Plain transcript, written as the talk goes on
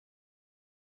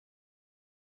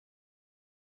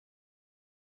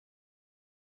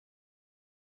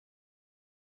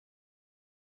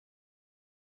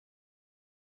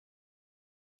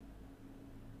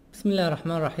بسم الله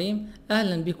الرحمن الرحيم.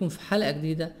 اهلا بكم في حلقة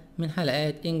جديدة من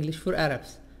حلقات English for Arabs.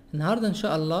 النهاردة ان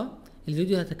شاء الله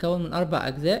الفيديو هيتكون من 4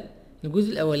 اجزاء.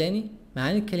 الجزء الاولاني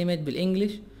معاني الكلمات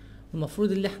بالانجليش،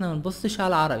 والمفروض اللي احنا منبصش على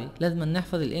العربي، لازم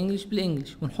نحفظ الانجليش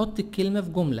بالانجليش ونحط الكلمة في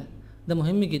جملة، ده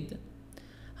مهم جدا.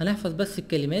 هنحفظ بس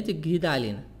الكلمات الجديدة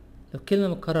علينا، لو كلمة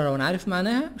متكررة وانا عارف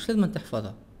معناها مش لازم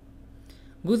تحفظها.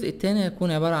 الجزء الثاني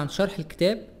هيكون عبارة عن شرح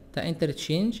الكتاب بتاع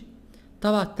Interchange.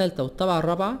 الطبعة الثالثة والطبعة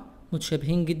الرابعة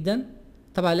متشابهين جدا،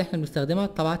 الطبعة اللي احنا بنستخدمها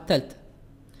الطبعة الثالثة.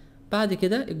 بعد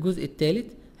كده الجزء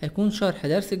الثالث هيكون شرح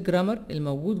درس الجرامر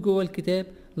الموجود جوه الكتاب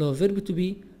اللي هو verb to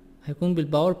be، هيكون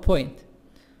بالبوربوينت.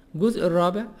 الجزء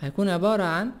الرابع هيكون عبارة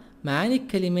عن معاني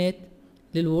الكلمات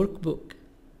للورك بوك.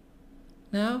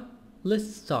 Now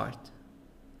let's start.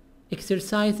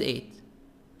 Exercise 8.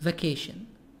 Vacation.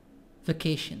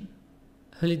 Vacation.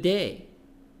 Holiday.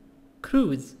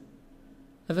 Cruise.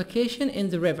 A vacation in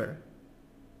the river.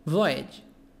 Voyage.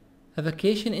 A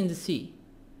vacation in the sea.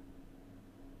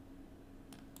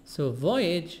 So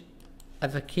voyage, a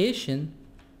vacation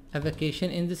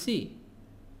in the sea.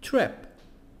 Trip,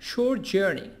 short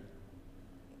journey.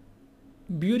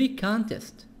 Beauty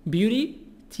contest. Beauty,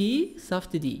 T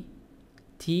soft D.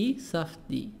 T soft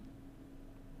D.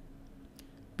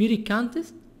 Beauty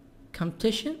contest,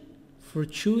 competition for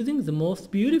choosing the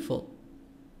most beautiful.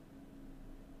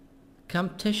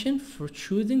 Competition for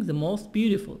choosing the most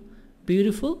beautiful.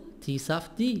 Beautiful, T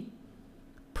soft D.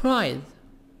 Prize,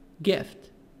 gift.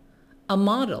 A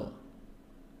model,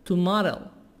 to model.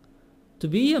 To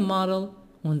be a model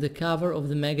on the cover of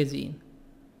the magazine.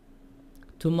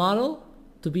 To model,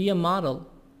 to be a model.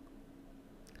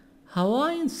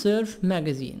 Hawaiian Surf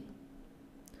Magazine.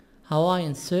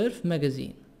 Hawaiian Surf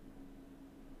Magazine.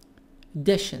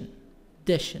 Edition,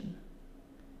 edition.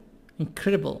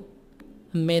 Incredible,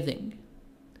 amazing.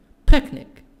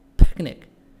 Picnic, picnic.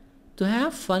 To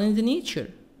have fun in the nature.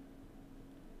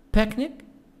 Picnic,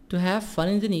 to have fun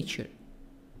in the nature.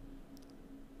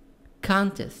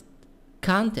 Contest,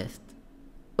 contest.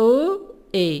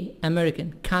 O-A, American,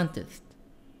 contest.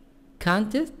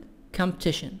 Contest,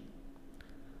 competition.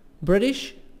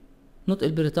 British, نطق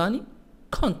البريطاني,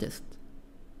 contest.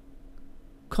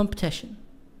 Competition.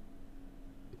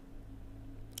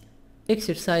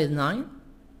 Exercise 9.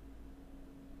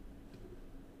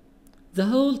 The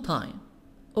whole time,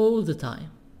 all the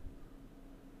time.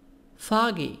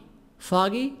 Foggy,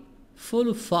 foggy, full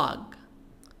of fog.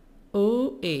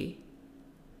 O-A.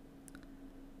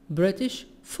 British,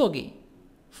 foggy,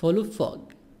 full of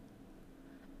fog.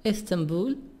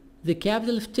 Istanbul, the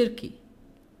capital of Turkey.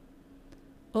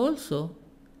 Also,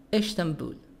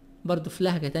 Istanbul. برضو في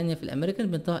لهجة تانية في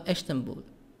الأمريكان بنطقها Istanbul.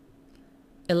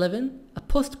 11. A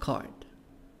postcard.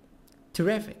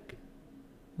 Terrific,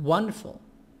 wonderful,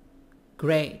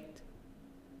 great.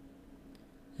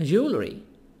 Jewelry,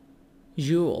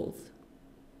 jewels.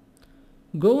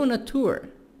 Go on a tour,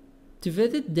 to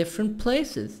visit different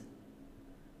places.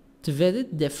 To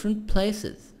visit different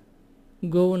places.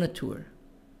 Go on a tour.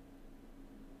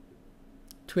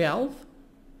 12.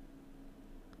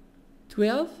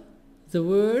 12. The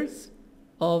words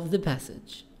of the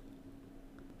passage.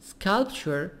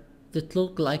 Sculpture that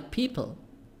look like people.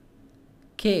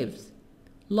 Caves,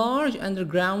 large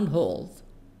underground holes.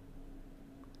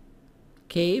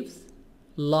 Caves,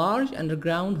 large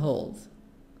underground holes.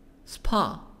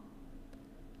 Spa,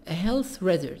 a health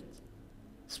resort.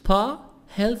 Spa,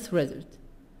 health resort.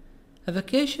 A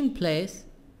vacation place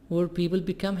where people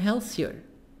become healthier.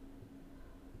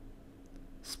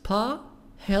 Spa,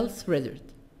 health resort.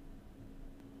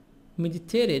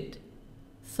 Meditated,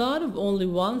 thought of only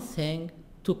one thing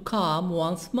to calm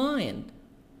one's mind.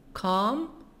 Calm,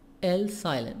 L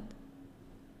silent.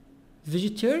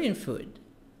 Vegetarian food,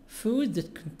 food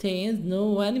that contains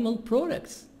no animal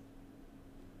products.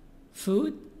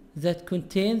 Food that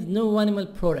contains no animal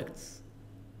products.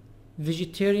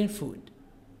 Vegetarian food.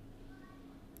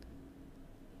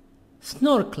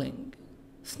 Snorkeling,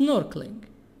 snorkeling.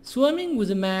 Swimming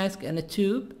with a mask and a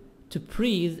tube to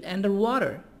breathe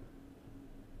underwater.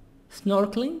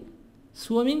 Snorkeling,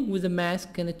 swimming with a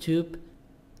mask and a tube.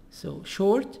 So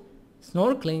short,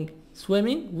 snorkeling,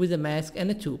 swimming with a mask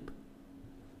and a tube.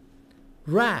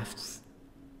 Rafts,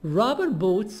 rubber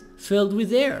boats filled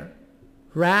with air.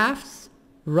 Rafts,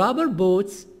 rubber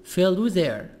boats filled with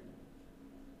air.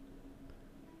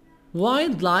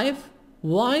 Wildlife,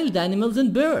 wild animals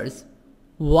and birds.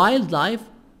 Wildlife,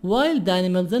 wild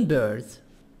animals and birds.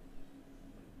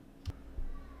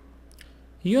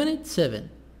 Unit 7.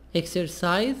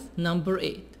 Exercise number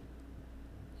 8.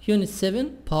 Unit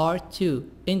 7, Part 2,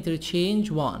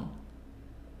 Interchange 1.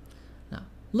 Now,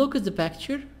 look at the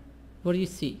picture. What do you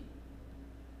see?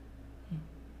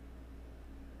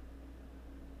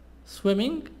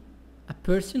 swimming, a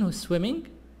person who's swimming.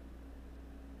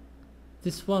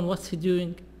 This one, what's he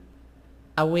doing?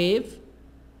 A wave,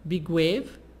 big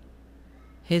wave.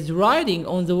 He's riding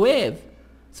on the wave.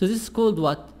 So this is called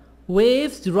what?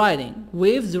 Waves riding.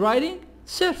 Waves riding,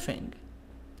 surfing.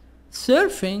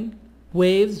 Surfing,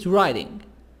 waves riding.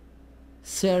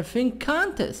 Surfing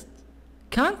contest.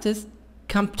 Contest,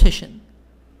 competition.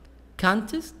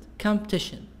 Contest,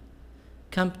 competition.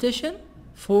 Competition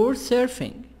for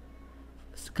surfing.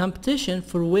 Competition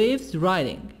for waves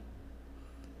riding.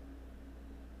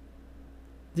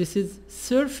 This is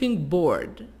surfing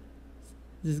board.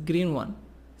 This green one.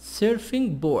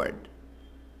 Surfing board.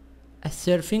 A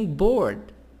surfing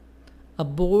board. A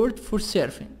board for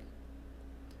surfing.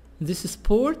 This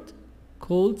sport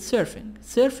called surfing.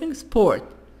 Surfing sport.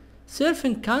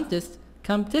 Surfing contest,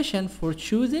 competition for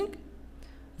choosing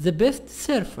the best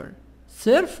surfer.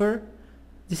 Surfer,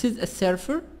 this is a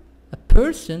surfer, a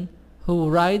person who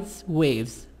rides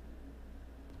waves.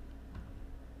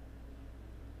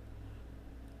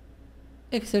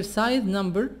 Exercise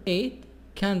number 8,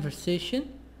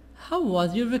 conversation. How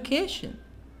was your vacation?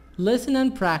 Listen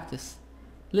and practice.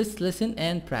 Let's listen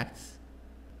and practice.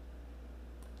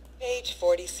 Page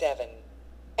 47.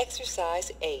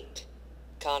 Exercise 8.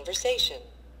 Conversation.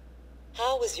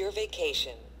 How was your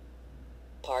vacation?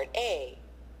 Part A.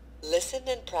 Listen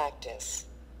and practice.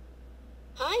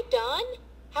 Hi, Don.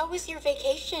 How was your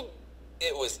vacation?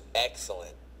 It was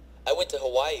excellent. I went to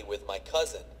Hawaii with my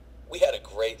cousin. We had a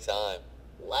great time.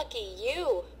 Lucky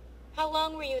you. How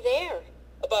long were you there?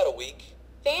 About a week.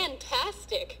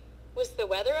 Fantastic. Was the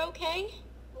weather okay?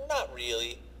 Not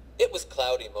really. It was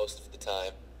cloudy most of the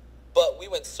time. But we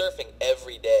went surfing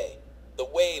every day. The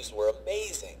waves were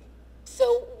amazing.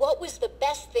 So what was the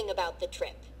best thing about the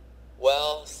trip?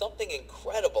 Well, something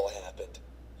incredible happened.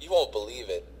 You won't believe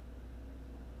it.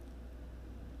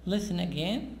 Listen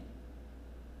again.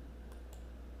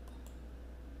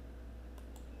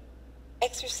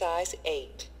 Exercise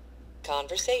 8.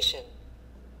 Conversation.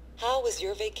 How was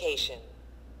your vacation?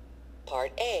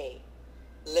 Part A.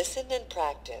 Listen and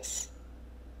practice.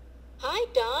 Hi,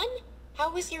 Don.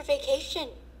 How was your vacation?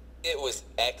 It was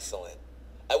excellent.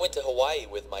 I went to Hawaii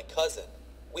with my cousin.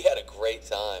 We had a great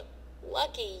time.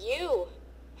 Lucky you.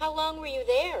 How long were you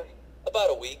there?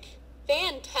 About a week.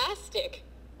 Fantastic.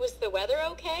 Was the weather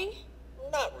okay?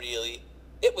 Not really.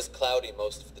 It was cloudy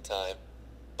most of the time.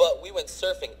 But we went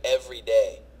surfing every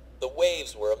day. The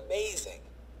waves were amazing.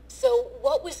 So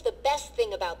what was the best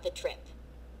thing about the trip?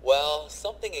 Well,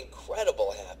 something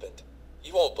incredible happened.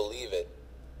 You won't believe it.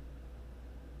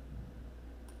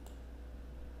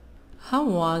 How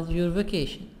was your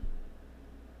vacation?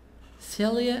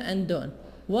 Celia and Don.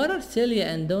 What are Celia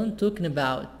and Don talking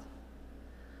about?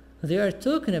 They are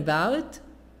talking about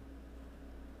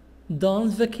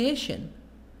Don's vacation.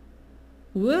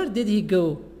 Where did he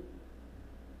go?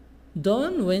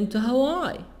 Don went to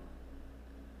Hawaii.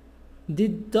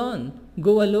 Did Don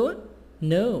go alone?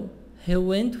 No, he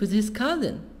went with his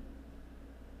cousin.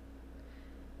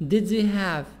 Did they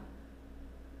have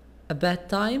a bad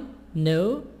time?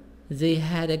 No, they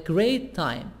had a great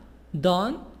time.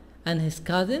 Don and his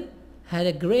cousin had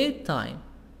a great time.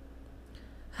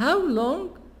 How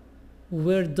long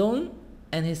were Don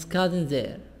and his cousin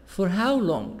there? For how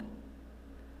long?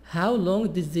 How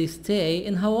long did they stay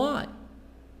in Hawaii?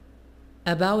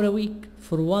 About a week,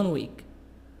 for 1 week.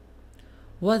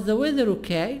 Was the weather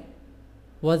okay?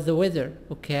 Was the weather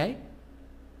okay?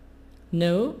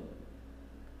 No,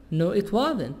 it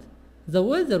wasn't. The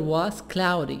weather was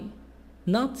cloudy,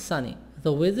 not sunny.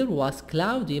 The weather was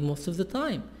cloudy most of the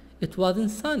time. It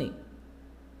wasn't sunny.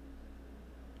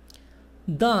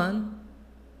 Don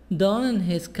and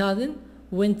his cousin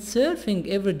went surfing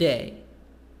every day.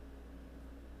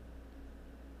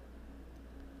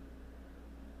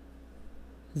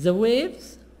 The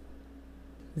waves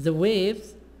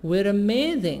were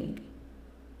amazing.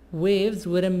 Waves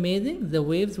were amazing. The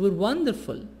waves were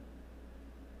wonderful.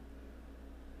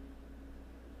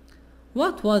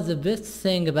 What was the best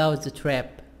thing about the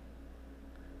trip?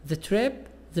 The trip,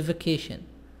 the vacation.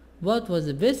 What was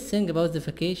the best thing about the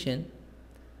vacation?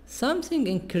 Something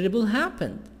incredible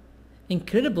happened.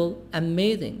 Incredible,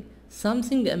 amazing.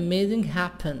 Something amazing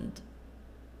happened.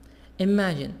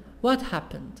 Imagine what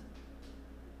happened.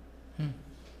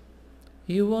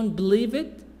 You won't believe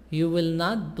it. You will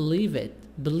not believe it.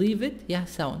 Believe it, yeah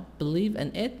sound. Believe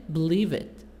and it, believe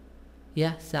it.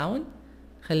 yeah sound.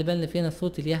 خلي بالنا فينا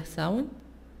صوت الياه ساوند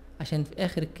عشان في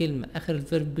آخر الكلمة آخر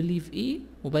الفيرب believe إيه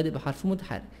وبادئ بحرف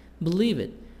متحرك. Believe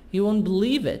it. You won't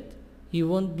believe it. You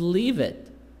won't believe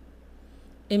it.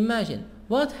 Imagine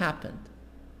what happened.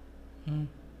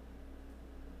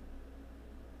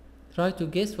 Try to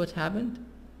guess what happened.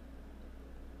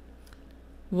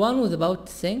 One was about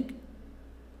to sink,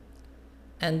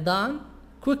 and Don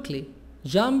quickly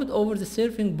jumped over the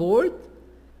surfing board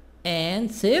and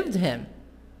saved him.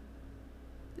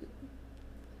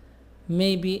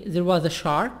 Maybe there was a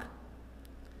shark,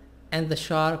 and the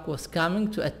shark was coming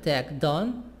to attack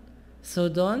Don. So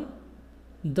Don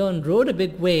rode a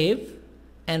big wave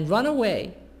and ran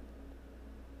away.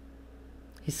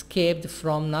 He escaped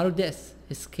from narrow death.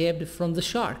 He escaped from the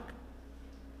shark.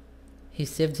 He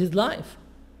saved his life.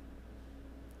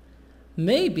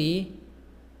 Maybe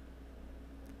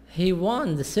he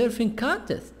won the surfing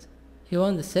contest. He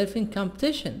won the surfing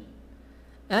competition.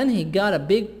 And he got a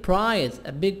big prize,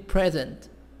 a big present.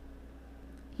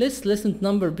 Let's listen to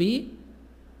number B.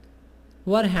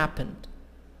 What happened?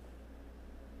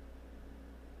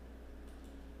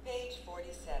 Page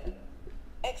 47.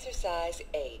 Exercise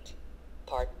 8.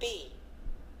 Part B.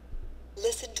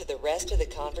 Listen to the rest of the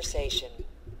conversation.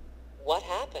 What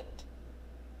happened?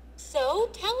 So,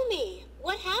 tell me,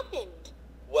 what happened?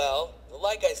 Well,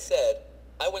 like I said,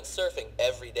 I went surfing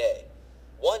every day.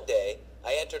 One day,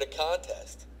 I entered a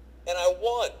contest, and I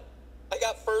won. I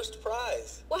got first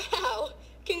prize. Wow,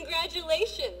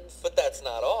 congratulations. But that's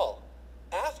not all.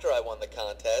 After I won the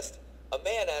contest, a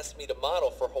man asked me to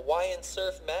model for Hawaiian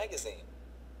Surf magazine.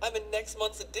 I'm in next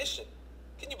month's edition.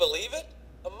 Can you believe it?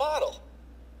 A model.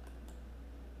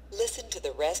 Listen to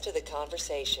the rest of the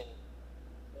conversation.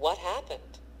 What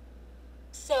happened?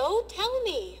 So, tell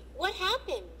me, what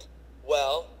happened?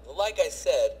 Well, like I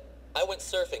said, I went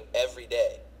surfing every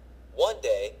day. One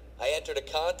day, I entered a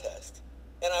contest,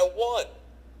 and I won.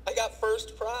 I got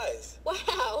first prize.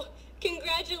 Wow,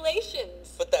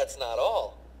 congratulations. But that's not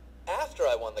all. After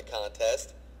I won the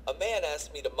contest, a man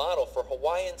asked me to model for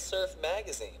Hawaiian Surf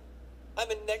magazine.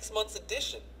 I'm in next month's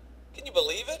edition. Can you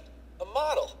believe it? A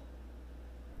model.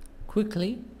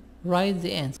 Quickly write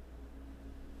the answer.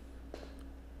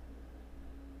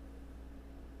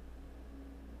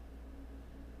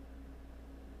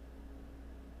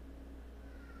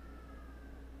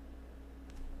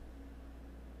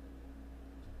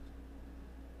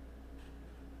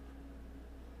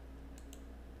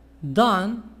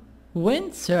 Don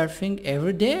went surfing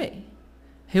every day.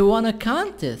 He won a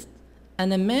contest,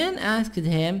 and a man asked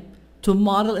him to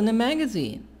model in a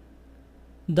magazine.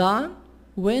 Don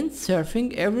went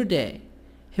surfing every day.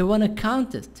 He won a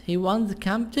contest. He won the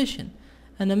competition,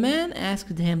 and a man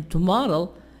asked him to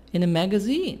model in a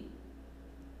magazine.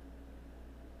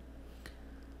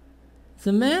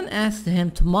 The man asked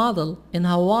him to model in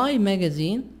Hawaii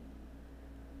magazine.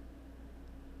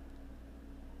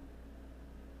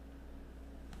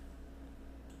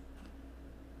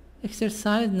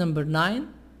 Exercise number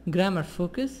 9, grammar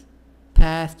focus,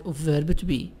 past of verb to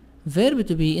be. Verb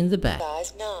to be in the past.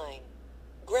 Exercise 9.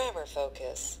 Grammar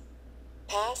focus.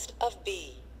 Past of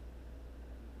be.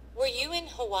 Were you in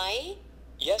Hawaii?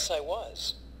 Yes, I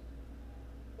was.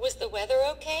 Was the weather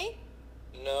okay?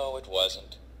 No, it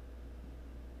wasn't.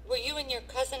 Were you and your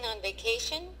cousin on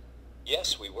vacation?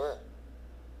 Yes, we were.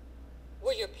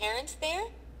 Were your parents there?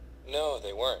 No,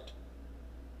 they weren't.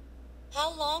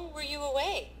 How long were you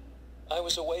away? I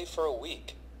was away for a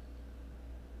week.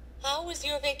 How was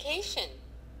your vacation?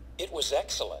 It was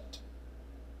excellent.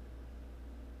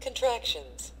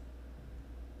 Contractions.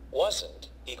 Wasn't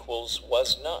equals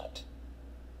was not.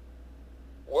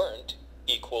 Weren't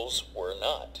equals were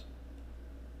not.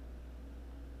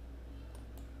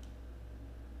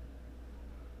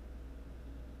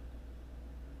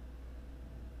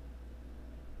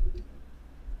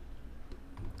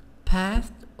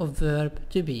 Past of verb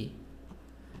to be.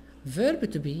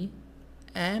 Verb to be,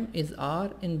 am is are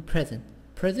in present.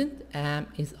 Present, am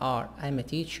is are. I'm a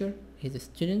teacher, he's a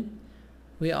student.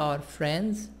 We are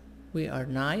friends, we are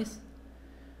nice.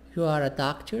 You are a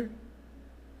doctor,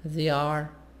 they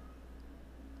are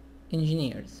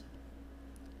engineers.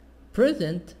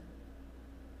 Present,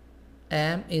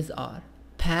 am is are.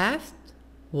 Past,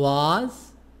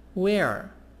 was,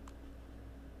 where.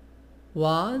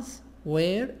 Was,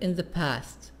 where in the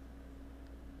past.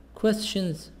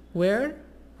 Questions, where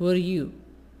were you?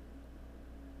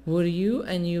 Were you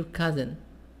and your cousin?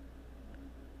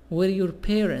 Were your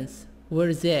parents?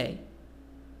 Were they?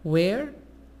 Where?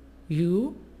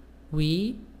 You,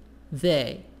 we,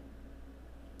 they.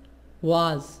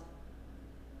 Was,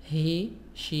 he,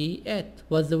 she, it.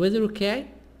 Was the weather okay?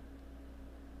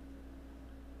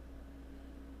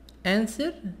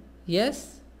 Answer,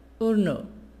 yes or no.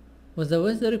 Was the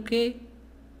weather okay?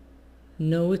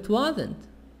 No, it wasn't.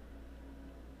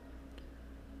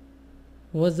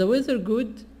 Was the weather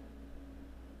good?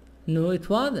 No, it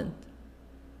wasn't.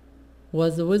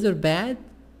 Was the weather bad?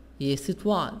 Yes, it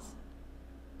was.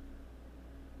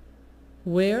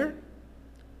 Where?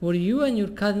 Were you and your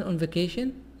cousin on vacation?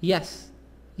 Yes.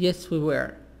 Yes, we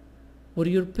were. Were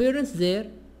your parents there?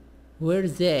 Were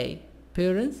they?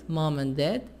 Parents, mom and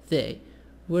dad, they.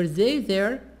 Were they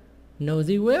there? No,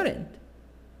 they weren't.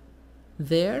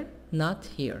 They're not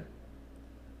here.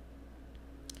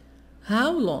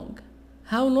 How long?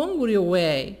 How long were you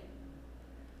away?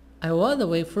 I was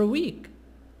away for a week.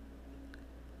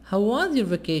 How was your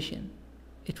vacation?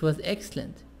 It was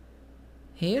excellent.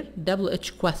 Here, double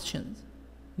H questions.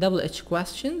 Double H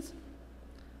questions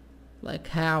like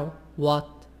how, what,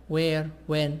 where,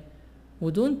 when.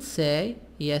 We don't say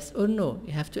yes or no.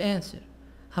 You have to answer.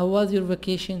 How was your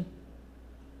vacation?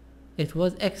 It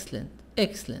was excellent.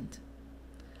 Excellent.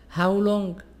 How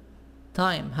long?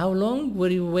 Time. How long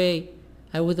were you away?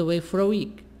 I was away for a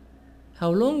week. How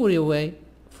long were you away?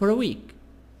 For a week.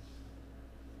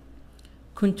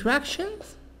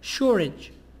 Contractions.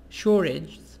 Shortage.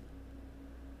 Shortages.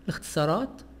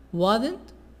 الاختصارات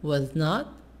wasn't, was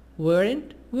not,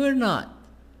 weren't, were not.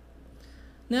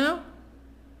 Now,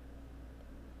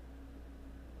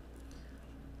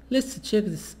 let's check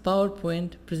this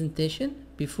PowerPoint presentation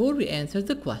before we answer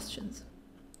the questions.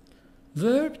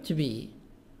 Verb to be.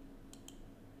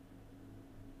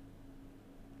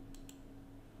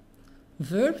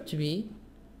 Verb to be,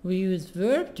 we use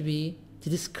verb to be to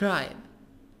describe.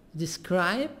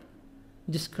 Describe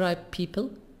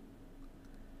people,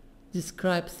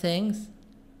 describe things.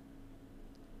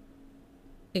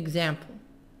 Example,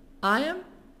 I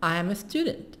am a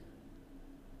student.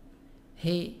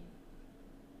 He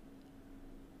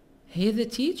is a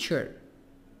teacher.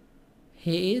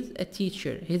 He is a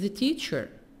teacher. He's a teacher.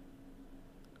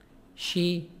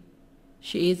 She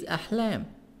is أحلام.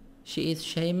 She is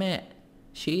شيماء.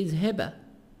 She is هبة.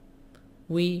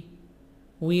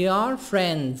 We are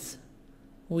friends.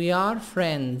 We are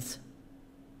friends.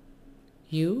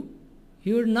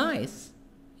 You're nice.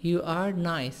 You are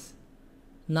nice.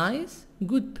 Nice,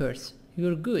 good person.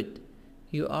 You're good.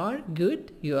 You are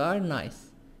good. You are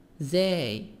nice.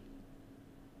 They.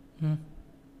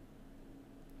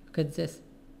 Look at this.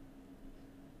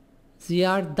 They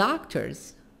are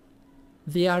doctors.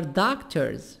 They are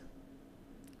doctors.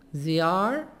 They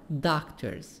are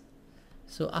doctors.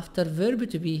 So after verb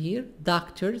to be here,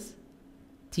 doctors,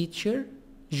 teacher,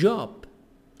 job.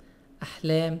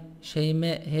 أحلام,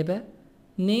 شيماء, هبة,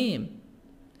 name.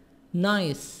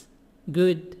 Nice,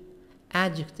 good,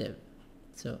 adjective.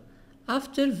 So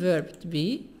after verb to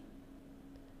be,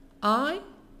 I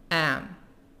am.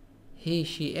 He,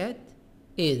 she, it,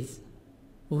 is.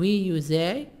 We, you,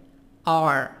 they,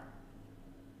 are.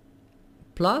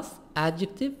 Plus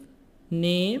adjective,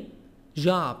 name,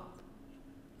 job.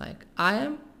 Like I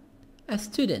am a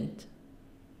student,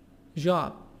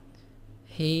 job.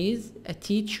 He is a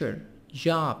teacher,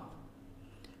 job.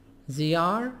 They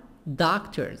are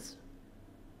doctors.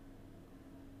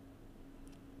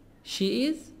 She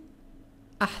is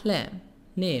أحلام,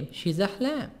 name. She's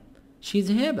أحلام. She's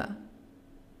هبة.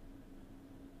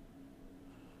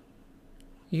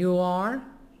 You are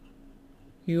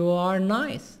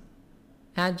nice,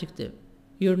 adjective.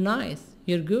 You're nice,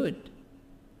 you're good.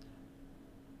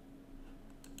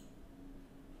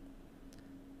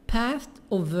 Past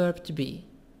of verb to be.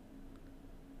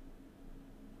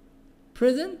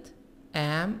 Present,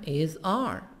 am, is,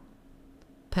 are.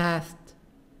 Past,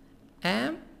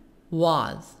 am,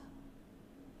 was.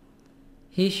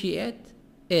 He, she, it,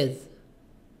 is.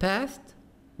 Past,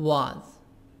 was.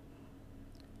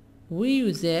 We,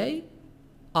 you, they,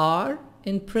 are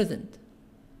in present.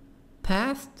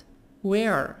 Past,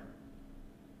 were.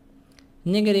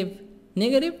 Negative,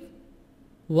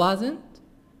 wasn't,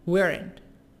 weren't.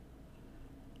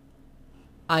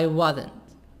 I wasn't.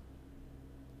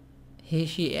 He,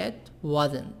 she, it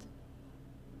wasn't.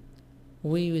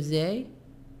 We, you, they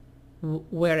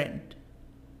weren't.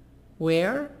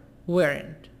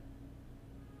 Weren't.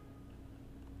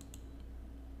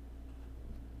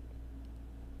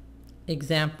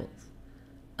 Examples.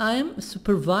 I am a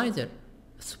supervisor,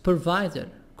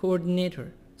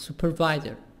 coordinator,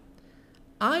 supervisor.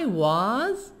 I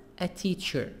was a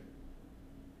teacher,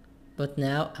 but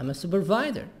now I'm a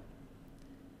supervisor.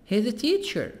 He's a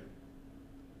teacher.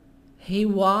 He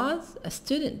was a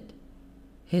student.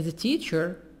 He's a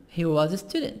teacher. He was a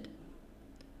student.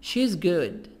 She's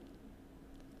good.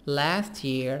 Last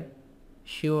year,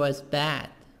 she was bad.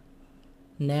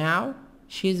 Now,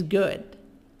 she's good.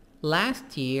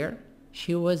 Last year,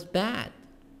 she was bad.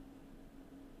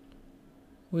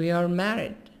 We are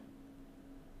married.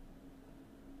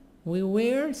 We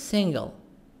were single.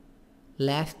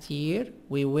 Last year,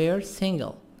 we were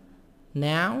single.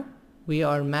 Now we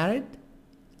are married.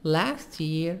 Last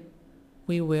year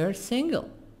we were single.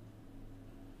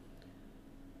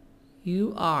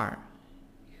 You are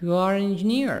an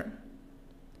engineer.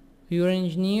 You're an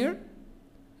engineer.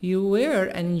 You were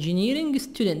an engineering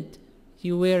student.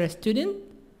 You were a student.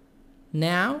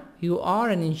 Now you are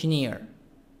an engineer.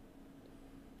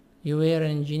 You were an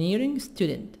engineering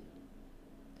student.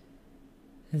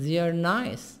 They are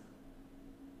nice.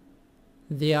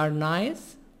 They are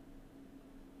nice.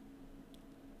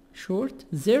 Short,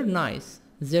 they're nice.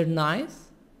 They're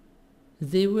nice.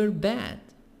 They were bad.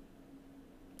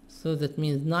 So that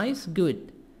means nice,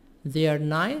 good. They are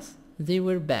nice. They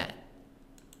were bad.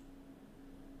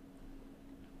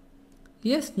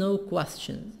 Yes, no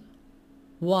questions.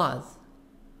 Was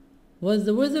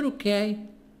the weather okay?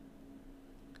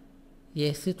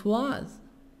 Yes, it was.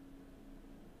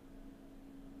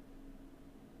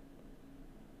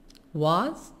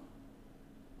 Was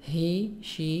he,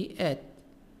 she, it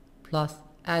plus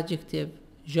adjective,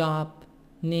 job,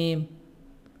 name.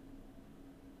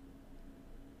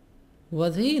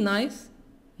 Was he nice?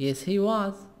 Yes, he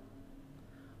was.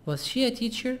 Was she a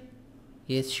teacher?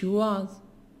 Yes, she was.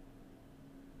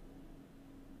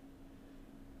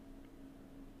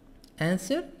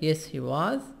 Answer: yes, he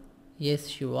was. Yes,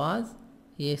 she was.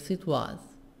 Yes, it was.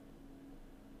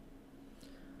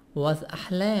 Was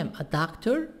Ahlam a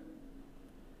doctor?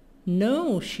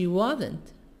 No, she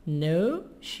wasn't. No,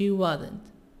 she wasn't.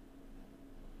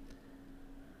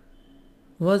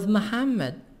 Was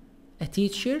Muhammad a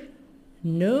teacher?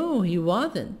 No, he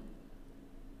wasn't.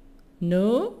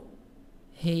 No,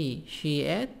 he, she,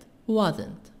 it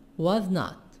wasn't. Was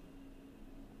not.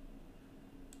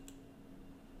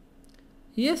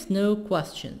 Yes, no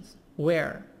questions.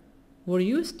 Where? Were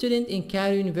you a student in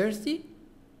Cairo University?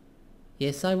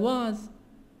 Yes, I was.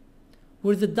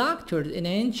 Were the doctors in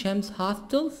Ain Shams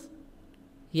hospitals?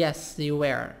 Yes, they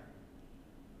were.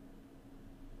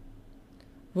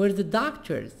 Were the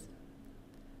doctors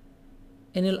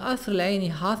in Al Asr Al Aini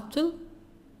hospital?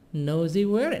 No, they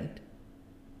weren't.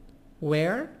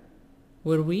 Where?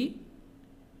 Were we?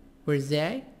 Were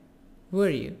they? Were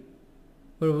you?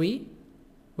 Were we?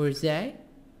 Were they?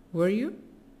 Were you?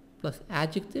 Plus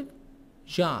adjective,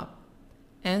 job.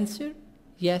 Answer: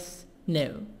 yes,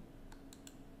 no.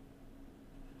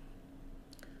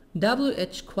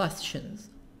 WH questions.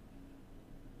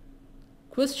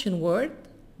 Question word: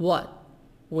 what,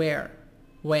 where,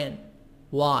 when,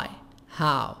 why,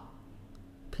 how.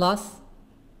 Plus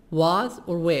was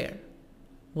or where.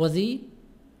 Was he?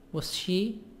 Was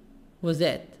she? Was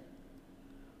it?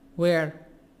 Where?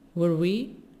 Were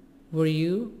we? Were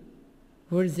you?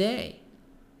 Were they?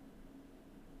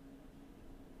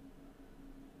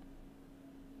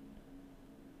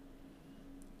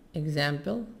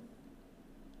 Example: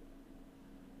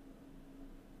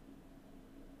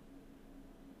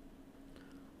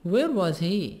 where was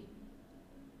he?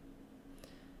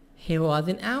 He was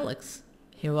in Alex.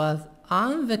 He was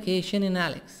on vacation in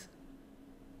Alex.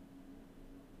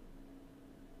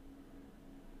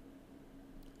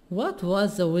 What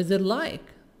was the weather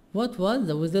like? What was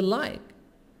the weather like?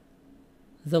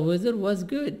 The weather was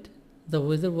good. The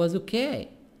weather was okay.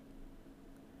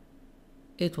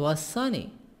 It was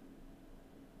sunny.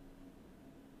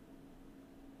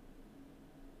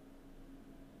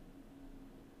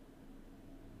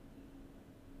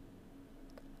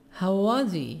 How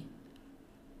was he?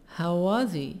 How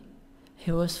was he?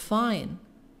 He was fine.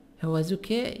 He was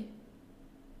okay.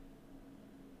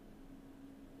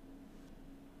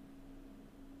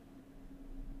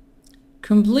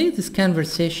 Complete these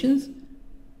conversations,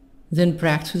 then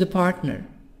practice with a partner.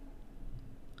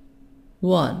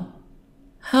 1.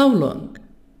 How long?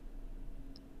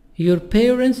 Your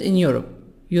parents in Europe.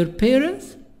 Your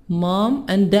parents, mom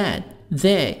and dad.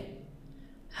 They.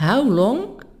 How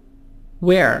long?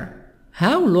 Where?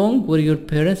 How long were your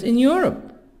parents in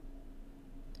Europe?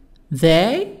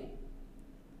 They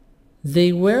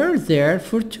were there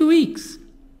for 2 weeks.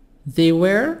 They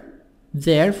were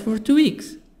there for 2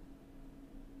 weeks.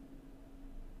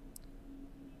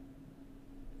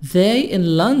 They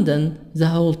in London the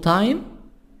whole time?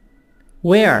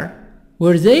 Where?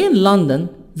 Were they in London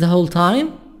the whole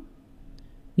time?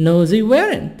 No, they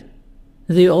weren't.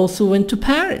 They also went to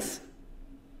Paris.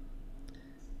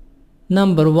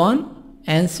 Number 1.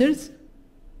 Answers: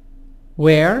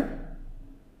 where,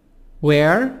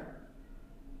 weren't.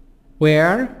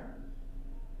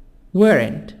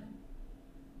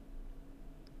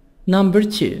 Number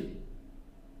 2.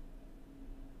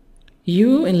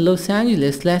 You in Los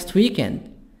Angeles last weekend.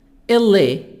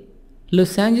 LA.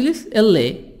 Los Angeles, LA.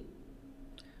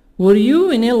 Were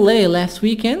you in LA last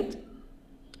weekend?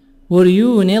 Were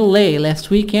you in LA last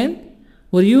weekend?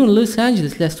 Were you in Los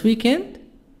Angeles last weekend?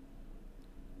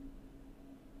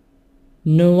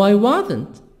 No, I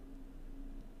wasn't.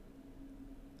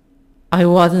 I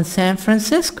was in San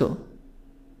Francisco.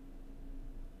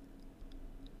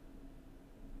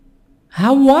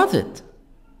 How was it?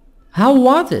 How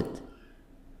was it?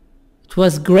 It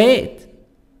was great.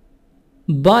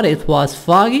 But it was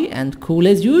foggy and cool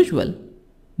as usual.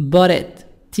 But it,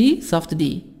 T soft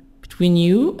D, between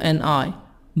you and I.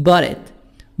 But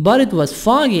it was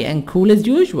foggy and cool as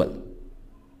usual.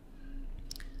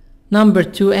 Number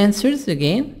 2 answers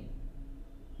again.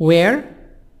 Where?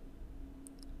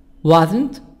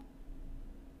 Wasn't.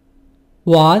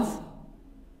 Was.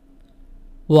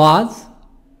 Was.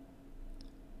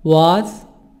 Was.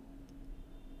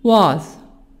 Was.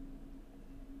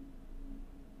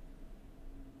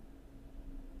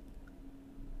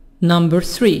 Number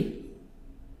 3.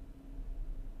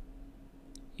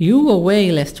 You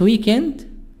away last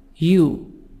weekend?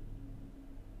 You.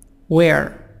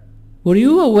 Where? Were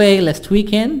you away last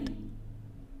weekend?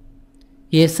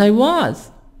 Yes, I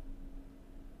was.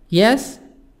 Yes,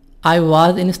 I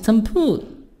was in Istanbul.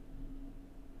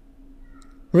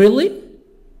 Really?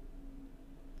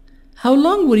 How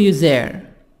long were you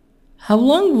there? How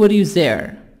long were you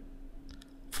there?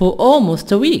 For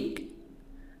almost a week.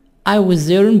 I was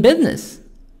there in business.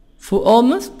 For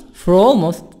almost,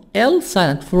 L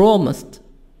silent, for almost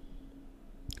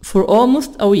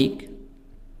a week.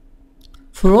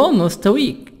 For almost a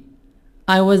week.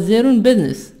 I was there in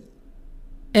business.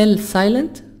 L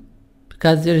silent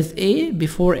because there is A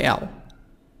before L.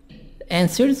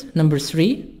 Answers number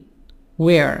 3.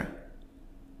 Where?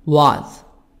 Was.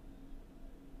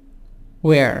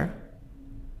 Where?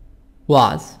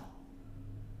 Was.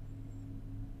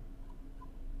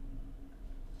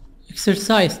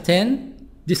 Exercise 10.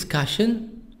 Discussion.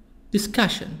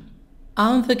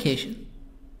 On vacation.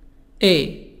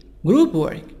 A. Group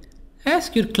work.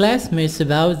 Ask your classmates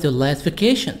about their last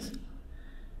vacations.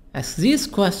 Ask these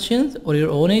questions or your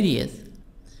own ideas.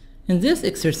 In this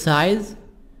exercise,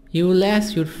 you will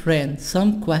ask your friend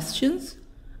some questions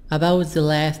about the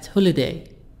last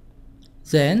holiday.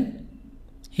 Then,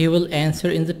 he will answer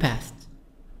in the past.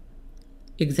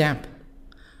 Example.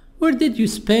 Where did you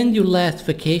spend your last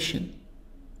vacation?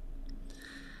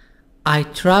 I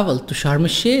traveled to Sharm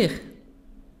el-Sheikh.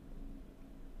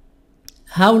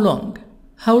 How long?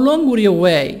 How long were you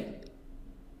away?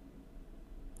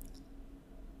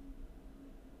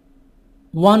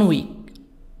 1 week.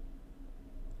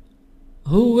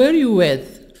 Who were you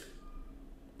with?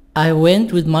 I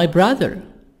went with my brother.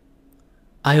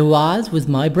 I was with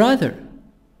my brother.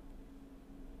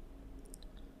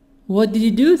 What did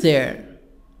you do there?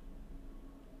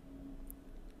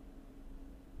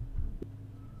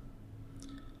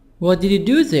 What did you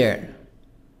do there?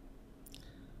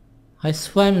 I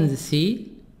swam in the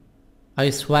sea. I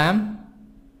swam.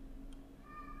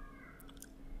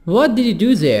 What did you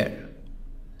do there?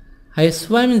 I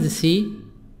swam in the sea.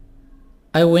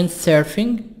 I went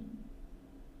surfing.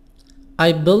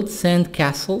 I built sand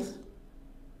castles.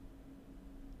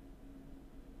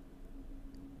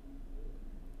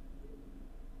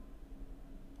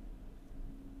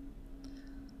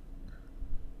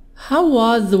 How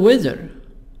was the weather?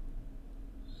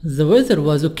 The weather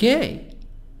was okay.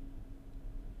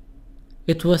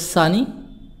 It was sunny.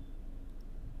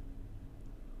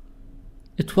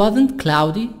 It wasn't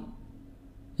cloudy.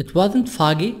 It wasn't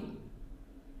foggy.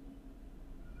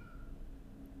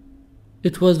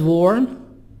 It was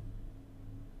warm.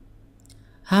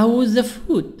 How was the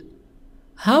food?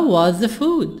 How was the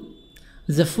food?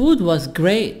 The food was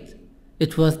great.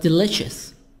 It was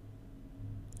delicious.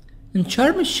 In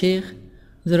Sharm el-Sheikh,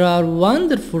 there are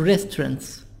wonderful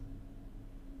restaurants.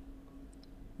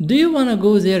 Do you want to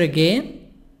go there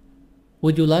again?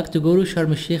 Would you like to go to Sharm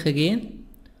el-Sheikh again?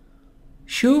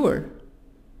 Sure.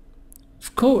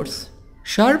 Of course.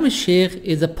 Sharm el-Sheikh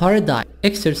is a paradise.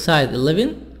 Exercise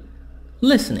 11.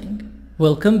 Listening.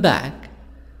 Welcome back.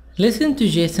 Listen to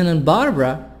Jason and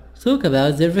Barbara talk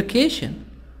about their vacation.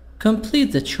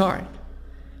 Complete the chart.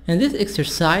 In this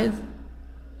exercise,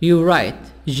 you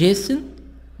write Jason,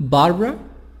 Barbara,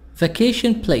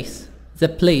 vacation place, the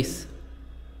place,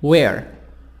 where.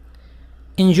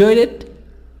 Enjoyed it?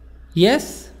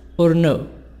 Yes or no?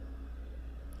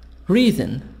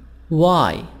 Reason,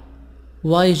 why?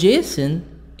 Why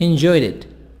Jason enjoyed it?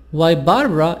 Why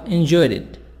Barbara enjoyed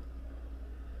it?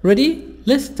 Ready?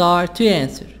 Let's start to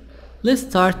answer. Let's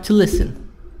start to listen.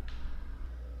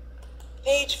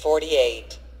 Page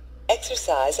 48.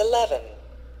 Exercise 11.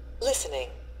 Listening.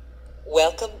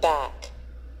 Welcome back.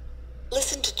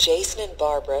 Listen to Jason and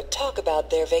Barbara talk about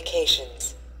their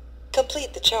vacations.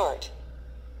 Complete the chart.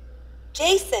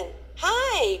 Jason,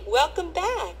 hi! Welcome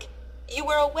back. You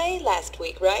were away last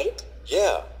week, right?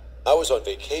 Yeah, I was on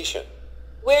vacation.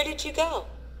 Where did you go?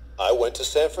 I went to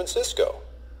San Francisco.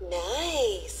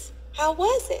 Nice. How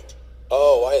was it?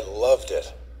 Oh, I loved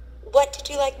it. What did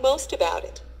you like most about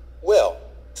it? Well,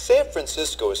 San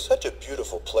Francisco is such a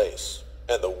beautiful place,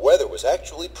 and the weather was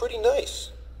actually pretty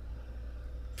nice.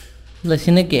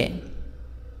 Listen again.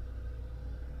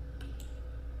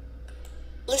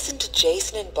 Listen to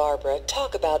Jason and Barbara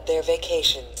talk about their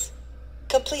vacations.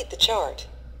 Complete the chart.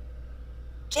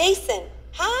 Jason,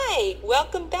 hi!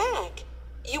 Welcome back.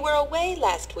 You were away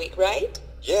last week, right?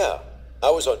 Yeah,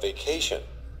 I was on vacation.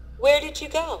 Where did you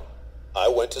go? I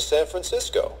went to San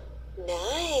Francisco.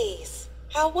 Nice.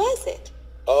 How was it?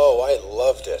 Oh, I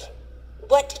loved it.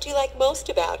 What did you like most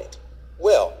about it?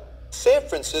 Well, San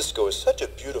Francisco is such a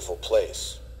beautiful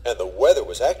place, and the weather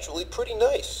was actually pretty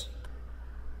nice.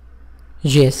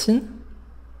 Jason.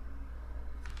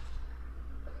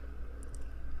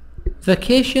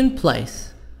 Vacation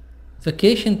place.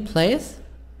 Vacation place.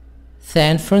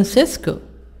 San Francisco.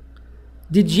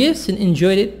 Did Jason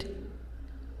enjoy it?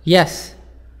 Yes,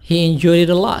 he enjoyed it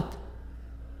a lot.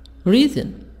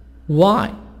 Reason.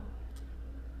 Why?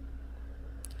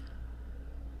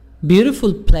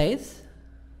 Beautiful place.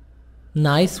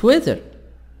 Nice weather.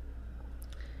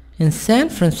 In San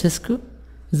Francisco,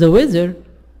 the weather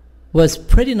was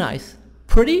pretty nice.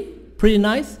 Pretty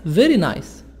nice, very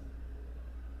nice.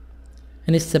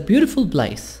 And it's a beautiful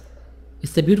place.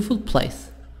 It's a beautiful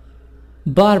place.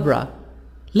 Barbara.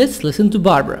 Let's listen to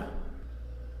Barbara.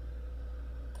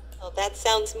 Oh, that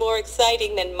sounds more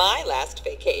exciting than my last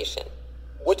vacation.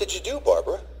 What did you do,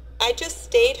 Barbara? I just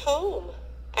stayed home.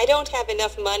 I don't have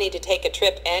enough money to take a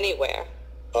trip anywhere.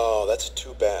 Oh, that's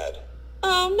too bad.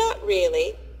 Oh, not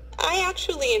really. I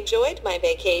actually enjoyed my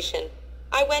vacation.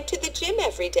 I went to the gym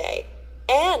every day,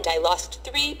 and I lost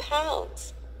 3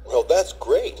 pounds. Well, that's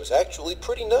great. It was actually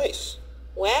pretty nice.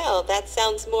 Well, that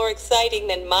sounds more exciting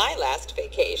than my last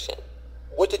vacation.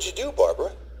 What did you do,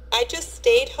 Barbara? I just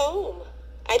stayed home.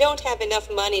 I don't have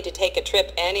enough money to take a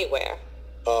trip anywhere.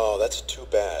 Oh, that's too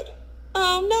bad.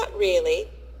 Oh, not really.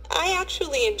 I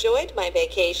actually enjoyed my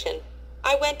vacation.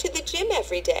 I went to the gym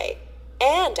every day,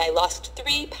 and I lost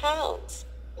 3 pounds.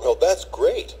 Well, that's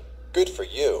great. Good for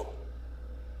you.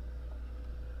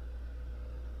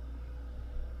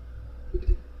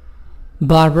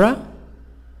 Barbara.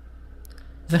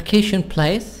 Vacation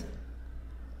place.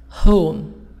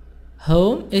 Home.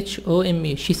 Home,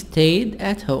 H-O-M-E. She stayed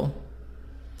at home.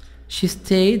 She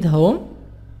stayed home.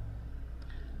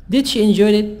 Did she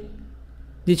enjoy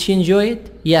it? Did she enjoy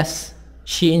it? Yes,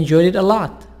 she enjoyed it a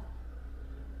lot.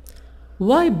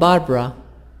 Why Barbara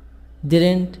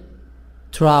didn't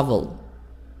travel?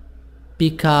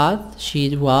 Because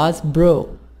she was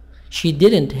broke. She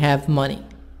didn't have money.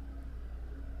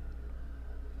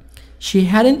 She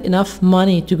hadn't enough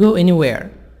money to go anywhere.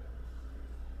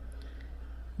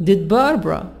 Did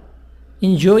Barbara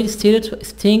enjoy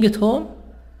staying at home?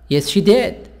 Yes, she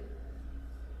did.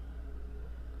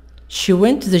 She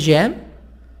went to the gym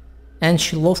and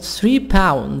she lost 3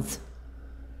 pounds.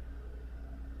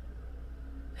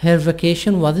 Her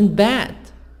vacation wasn't bad.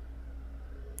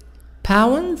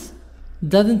 Pounds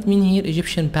doesn't mean here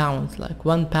Egyptian pounds, like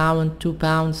 1 pound, 2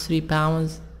 pounds, 3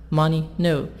 pounds, money.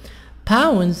 No.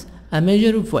 Pounds, a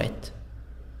measure of weight.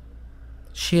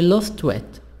 She lost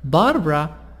weight.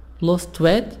 Barbara lost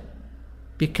weight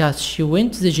because she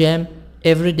went to the gym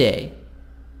every day.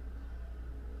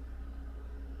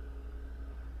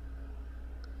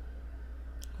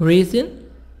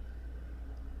 Reason?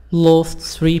 Lost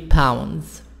 3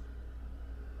 pounds.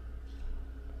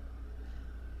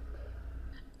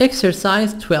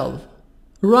 Exercise 12.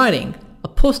 Writing a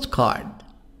postcard.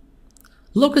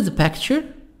 Look at the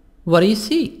picture. What do you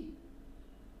see?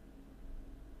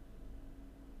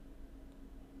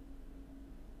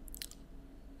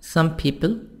 Some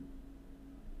people,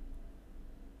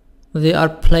 they are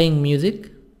playing music.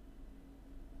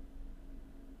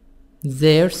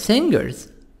 They're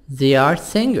singers. They are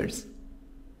singers.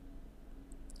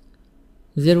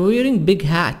 They're wearing big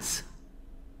hats.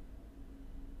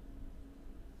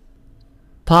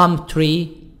 Palm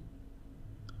tree.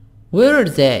 Where are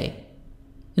they?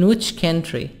 In which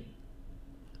country?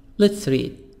 Let's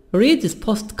read. Read this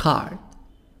postcard.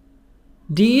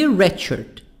 Dear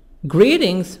Richard,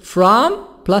 greetings from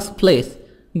plus place.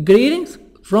 Greetings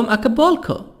from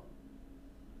Acapulco.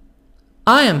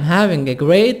 I am having a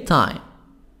great time.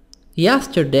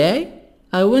 Yesterday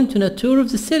I went on a tour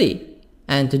of the city,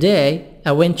 and today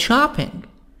I went shopping.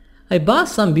 I bought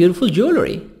some beautiful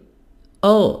jewelry.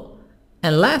 Oh,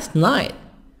 and last night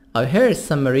I heard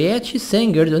some mariachi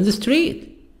singers on the street.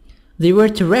 They were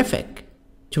terrific.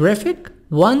 Terrific?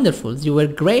 Wonderful. They were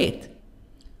great.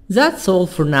 That's all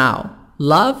for now.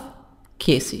 Love,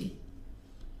 Casey.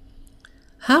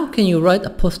 How can you write a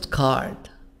postcard?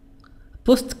 A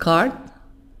postcard,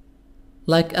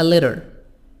 like a letter,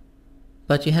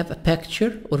 but you have a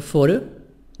picture or photo,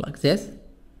 like this.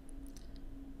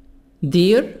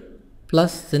 Dear,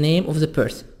 plus the name of the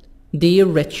person. Dear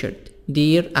Richard,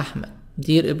 dear Ahmed,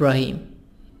 dear Ibrahim.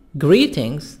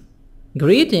 Greetings,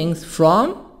 greetings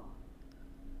from,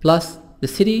 plus the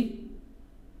city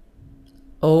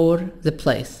or the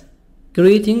place.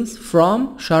 Greetings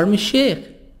from Sharm el-Sheikh.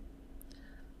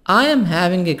 I am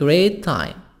having a great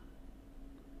time.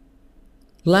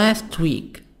 Last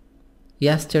week,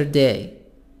 yesterday,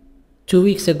 2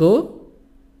 weeks ago,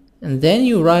 and then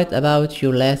you write about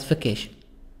your last vacation.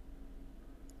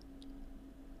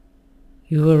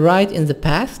 You will write in the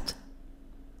past,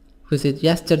 with it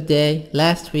yesterday,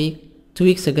 last week, 2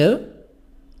 weeks ago.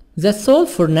 That's all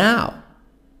for now.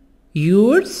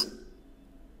 Yours,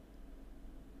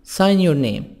 sign your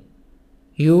name.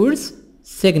 Yours,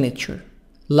 signature.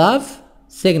 Love,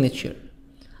 signature.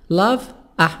 Love,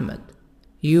 Ahmed.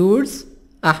 Yours,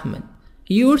 Ahmed.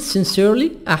 Yours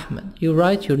sincerely, Ahmed. You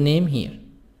write your name here.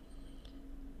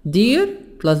 Dear,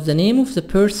 plus the name of the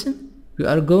person you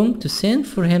are going to send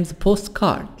for him the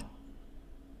postcard.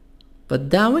 But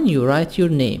down you write your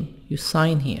name. You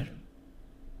sign here.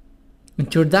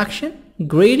 Introduction.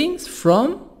 Greetings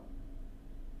from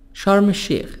Sharm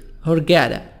el-Sheikh,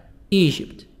 Hurghada,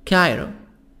 Egypt, Cairo.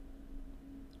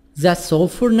 That's all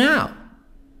for now.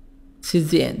 This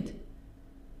is the end.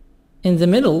 In the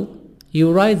middle,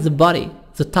 you write the body,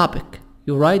 the topic.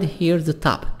 You write here the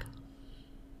topic.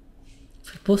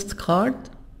 في البوست كارد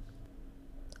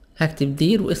هكتب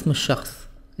دير واسم الشخص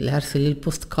اللي هرسل لي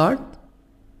البوست كارد.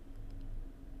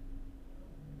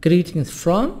 Greetings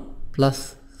from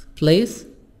plus place.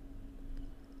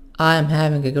 I am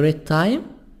having a great time.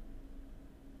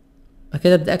 بعد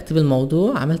كده ابدأ اكتب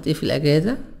الموضوع، عملت ايه في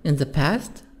الاجازة in the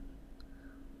past.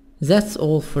 That's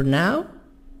all for now.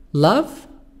 Love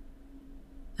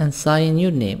and sign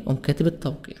your name. كاتب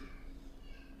التوقيع.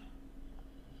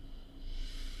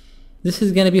 This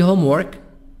is gonna be homework.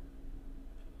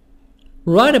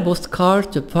 Write a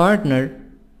postcard to a partner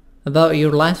about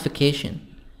your last vacation.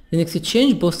 Then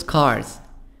exchange postcards.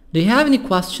 Do you have any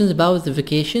questions about the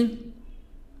vacation?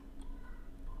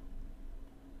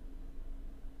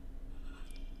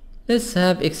 Let's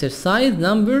have exercise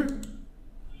number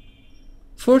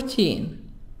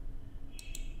 14.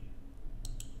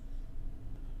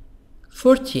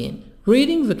 14.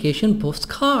 Reading vacation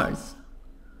postcards.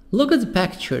 Look at the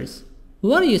pictures.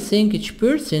 What do you think each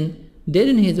person did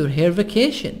in his or her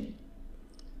vacation?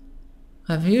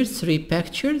 I have here 3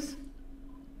 pictures.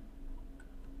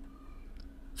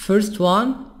 First one,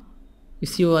 you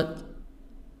see what?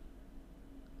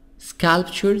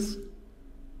 Sculptures.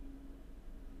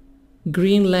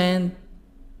 Greenland.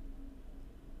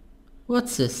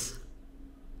 What's this?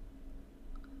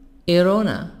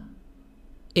 Erona.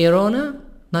 Erona,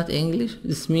 not English.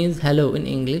 This means hello in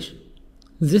English.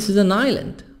 This is an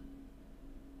island.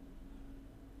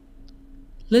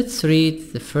 Let's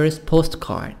read the first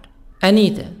postcard.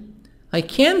 Anita, I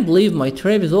can't believe my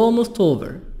trip is almost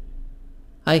over.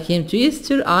 I came to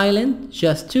Easter Island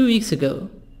just 2 weeks ago.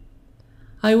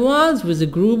 I was with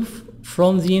a group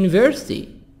from the university.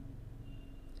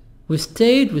 We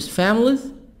stayed with families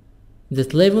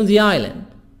that live on the island.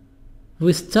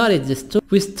 We studied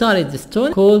the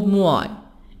stone called Moai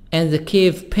and the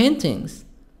cave paintings.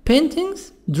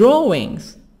 Paintings?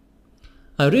 Drawings.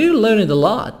 I really learned a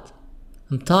lot.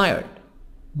 I'm tired,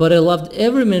 but I loved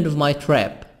every minute of my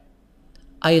trip.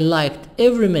 I liked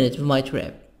every minute of my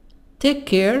trip. Take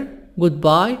care.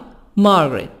 Goodbye,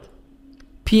 Margaret.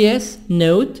 P.S.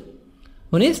 Note: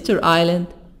 on Easter Island,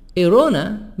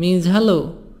 Erona means hello.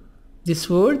 This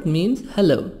word means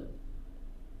hello.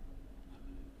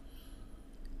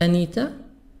 Anita,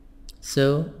 so,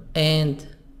 and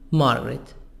Margaret.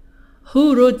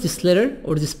 Who wrote this letter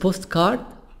or this postcard?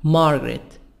 Margaret.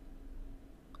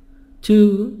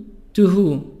 To who?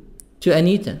 To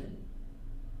Anita.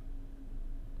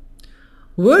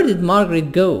 Where did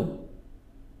Margaret go?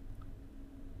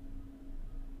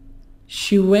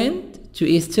 She went to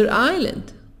Easter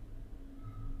Island.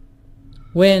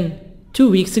 When? 2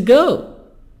 weeks ago.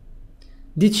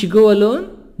 Did she go alone?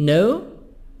 No.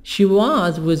 She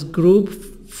was with group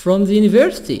from the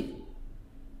university.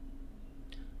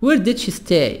 Where did she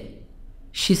stay?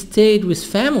 She stayed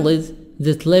with families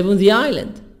that live on the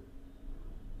island.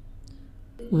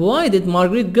 Why did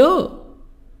Margaret go?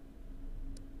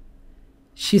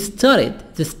 She studied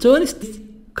the stone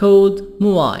called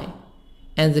Moai,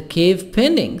 and the cave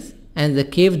paintings, and the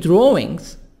cave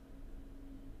drawings.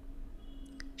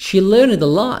 She learned a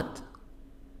lot.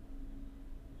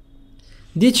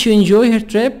 Did she enjoy her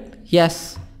trip?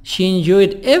 Yes, she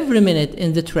enjoyed every minute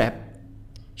in the trip.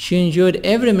 She enjoyed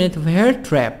every minute of her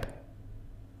trip.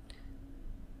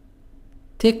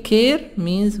 Take care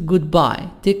means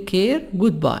goodbye. Take care,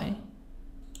 goodbye.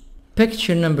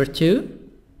 Picture number 2.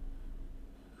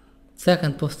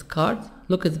 Second postcard.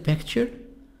 Look at the picture.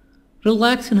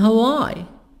 Relax in Hawaii.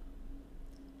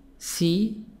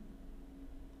 Sea,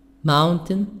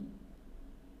 mountain,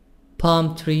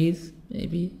 palm trees,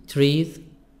 maybe trees.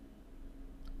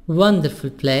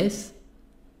 Wonderful place.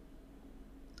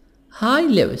 Hi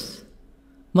Lewis.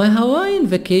 My Hawaiian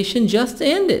vacation just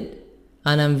ended.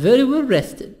 And I'm very well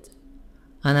rested.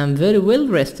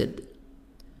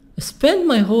 I spent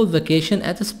my whole vacation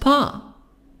at a spa.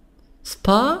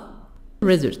 Spa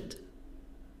resort.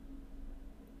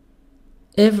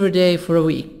 Every day for a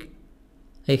week.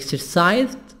 I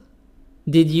exercised,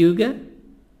 did yoga,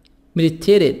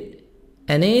 meditated,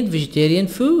 and ate vegetarian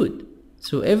food.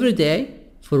 So every day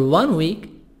for 1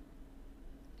 week,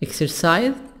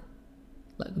 exercised,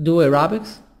 like do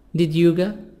aerobics, did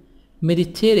yoga,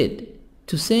 meditated,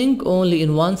 to think only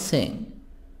in one thing,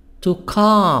 to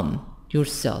calm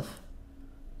yourself,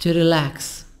 to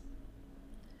relax,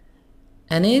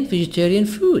 and eat vegetarian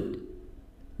food.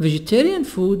 Vegetarian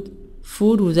food,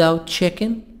 food without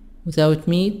chicken, without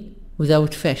meat,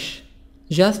 without fish,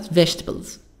 just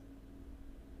vegetables.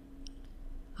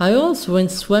 I also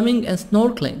went swimming and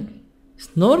snorkeling.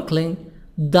 Snorkeling,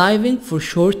 diving for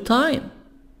short time.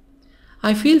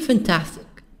 I feel fantastic.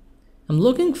 I'm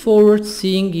looking forward to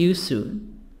seeing you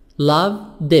soon.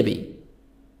 Love, Debbie.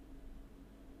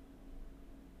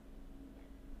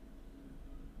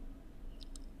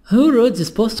 Who wrote this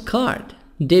postcard?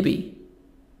 Debbie.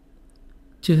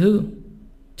 To who?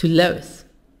 To Lois.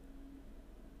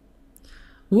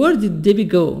 Where did Debbie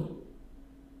go?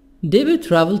 Debbie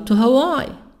traveled to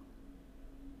Hawaii.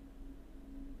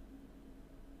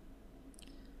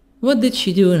 What did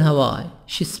she do in Hawaii?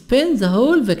 She spent the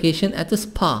whole vacation at a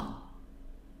spa.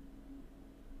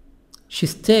 She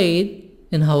stayed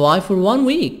in Hawaii for 1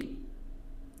 week.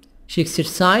 She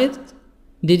exercised,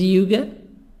 did yoga,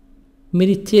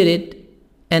 meditated,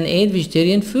 and ate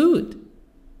vegetarian food.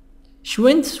 She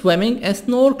went swimming and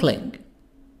snorkeling.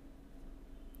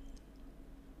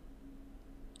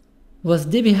 Was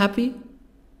Debbie happy?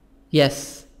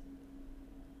 Yes.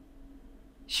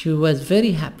 She was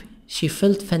very happy. She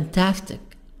felt fantastic.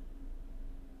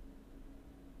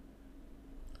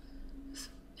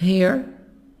 Here,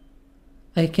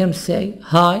 I can say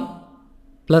hi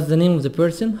plus the name of the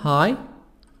person, hi,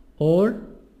 or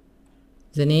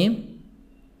the name,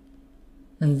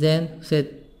 and then said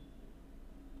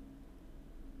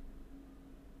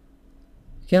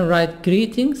you can write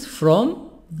greetings from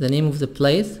the name of the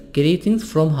place, greetings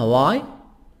from Hawaii.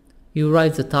 You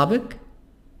write the topic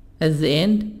at the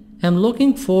end. I'm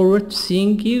looking forward to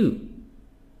seeing you.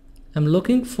 I'm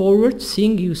looking forward to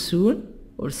seeing you soon,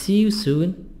 or see you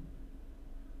soon.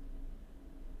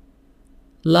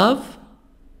 Love,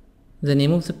 the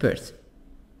name of the person.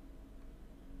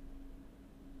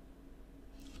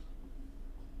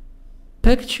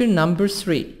 Picture number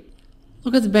 3.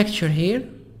 Look at the picture here.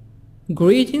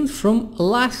 Greetings from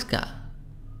Alaska.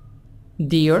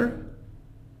 Deer,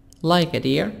 like a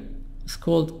deer, it's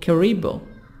called caribou.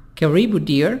 Caribou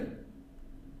deer.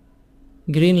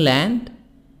 Greenland,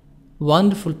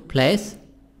 wonderful place.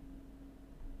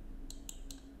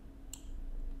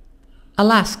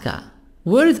 Alaska.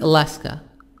 Where is Alaska?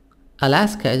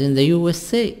 Alaska is in the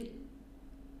USA.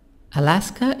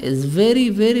 Alaska is very,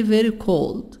 very, very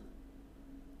cold.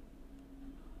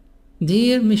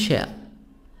 Dear Michelle,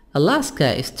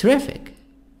 Alaska is terrific.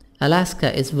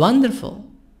 Alaska is wonderful.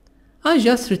 I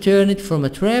just returned from a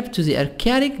trip to the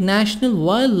Arctic National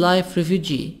Wildlife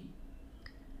Refuge.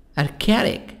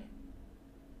 Arctic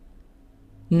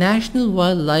National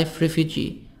Wildlife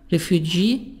Refuge.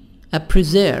 Refuge, a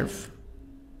preserve.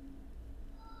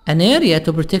 An area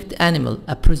to protect animal.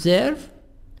 A preserve,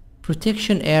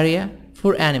 protection area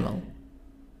for animal.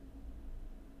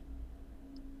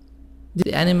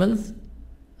 The animals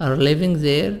are living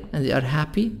there and they are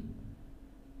happy.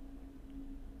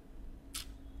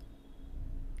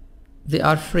 They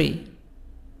are free.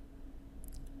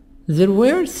 There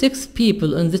were 6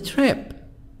 people on the trip.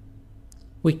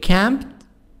 We camped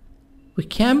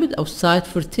outside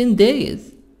for 10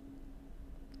 days.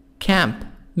 Camp,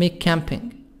 make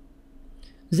camping.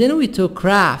 Then we took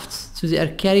rafts to the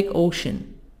Arctic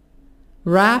Ocean.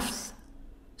 Rafts,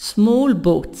 small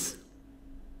boats.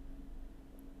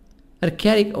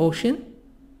 Arctic Ocean,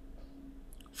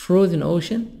 frozen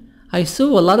ocean. I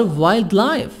saw a lot of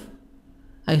wildlife.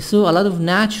 I saw a lot of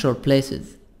natural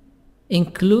places,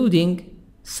 including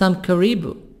some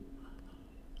caribou.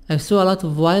 I saw a lot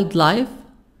of wildlife.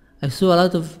 I saw a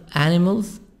lot of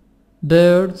animals,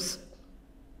 birds,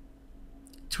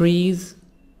 trees,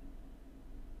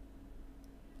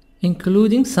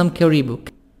 including some caribou.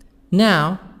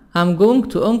 Now I'm going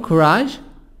to Anchorage.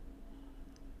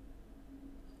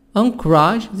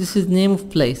 Anchorage, this is name of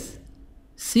place.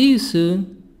 See you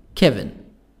soon, Kevin.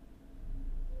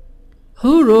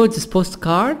 Who wrote this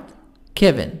postcard?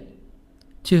 Kevin.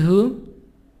 To whom?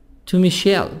 To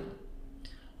Michelle.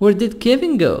 Where did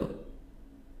Kevin go?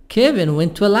 Kevin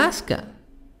went to Alaska.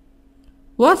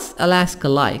 What's Alaska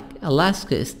like?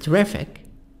 Alaska is terrific.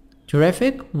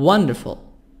 Terrific, wonderful.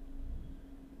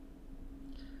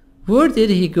 Where did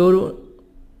he go?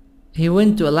 He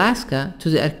went to Alaska, to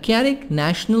the Arctic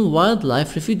National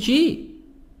Wildlife Refuge.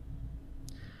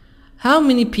 How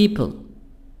many people?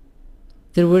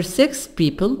 There were 6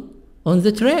 people on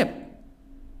the trip.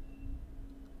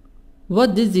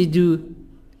 What did they do?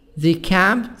 They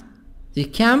camped. They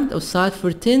camped outside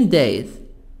for 10 days.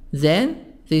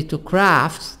 Then they took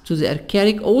rafts to the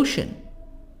Arctic Ocean.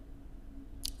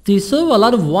 They saw a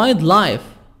lot of wildlife.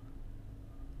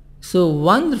 Saw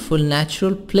wonderful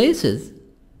natural places.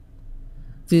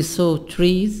 They saw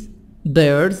trees,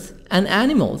 birds, and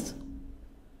animals.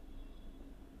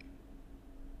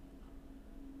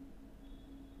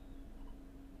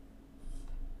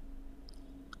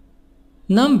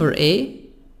 Number A.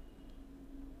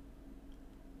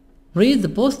 Read the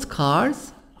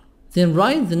postcards, then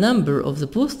write the number of the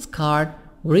postcard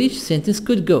where each sentence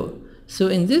could go. So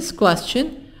in this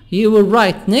question, you will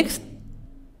write next.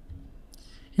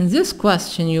 In this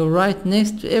question, you will write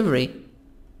next to every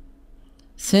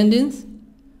sentence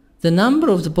the number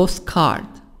of the postcard.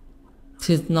 This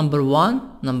is number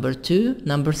 1, number 2,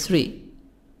 number 3.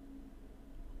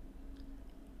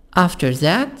 After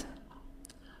that,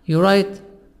 you write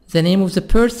the name of the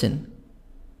person.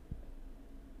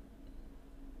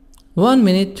 1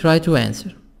 minute, try to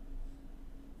answer.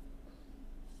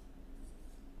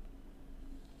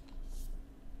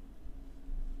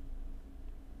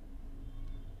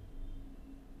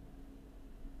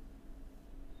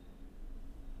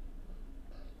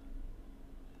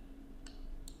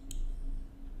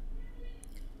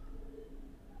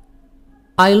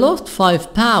 I lost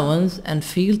 5 pounds and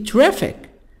feel terrific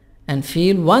and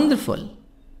feel wonderful.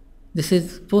 This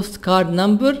is postcard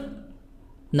number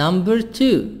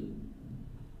 2.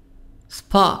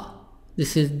 Spa.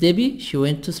 This is Debbie, she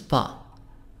went to spa.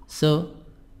 So,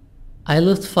 I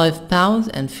lost 5 pounds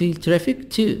and feel terrific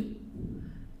too.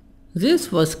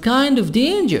 This was kind of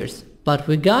dangerous, but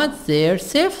we got there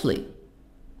safely.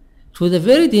 It was a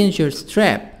very dangerous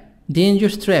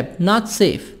trip, not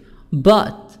safe,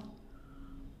 but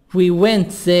we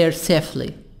went there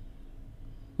safely.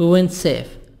 We went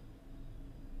safe.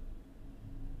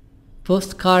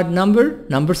 Postcard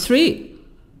number 3.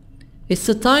 It's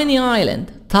a tiny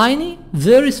island. Tiny,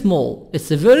 very small.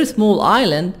 It's a very small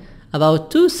island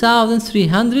about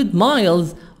 2,300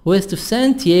 miles west of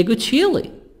Santiago,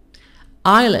 Chile.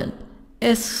 Island,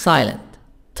 S silent.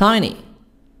 Tiny,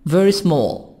 very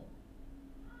small.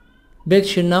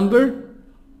 Picture number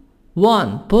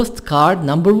 1. Postcard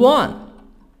number 1.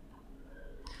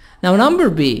 Now number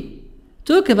B.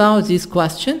 Talk about this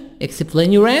question.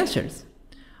 Explain your answers.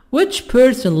 Which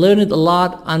person learned a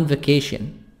lot on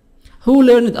vacation? Who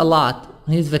learned a lot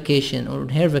on his vacation or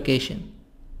her vacation?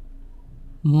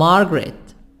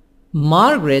 Margaret.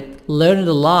 Margaret learned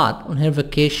a lot on her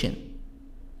vacation.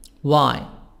 Why?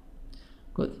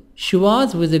 Good. She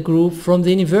was with a group from the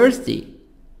university.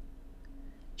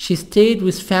 She stayed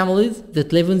with families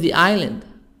that live on the island.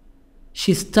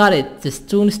 She studied the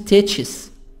stone stitches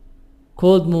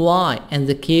called moai and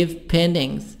the cave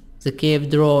paintings, the cave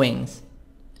drawings.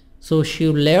 So she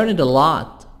learned a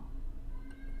lot.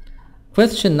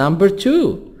 Question number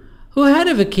 2. Who had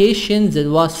a vacation that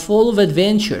was full of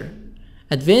adventure?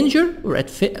 Adventure or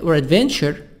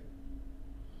adventure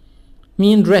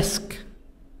mean risk.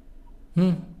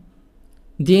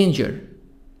 Danger.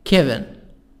 Kevin.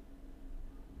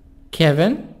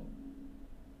 Kevin.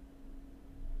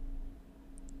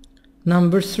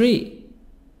 Number 3.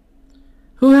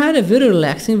 Who had a very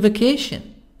relaxing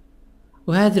vacation?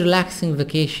 Who had a relaxing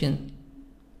vacation?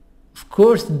 Of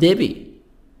course, Debbie.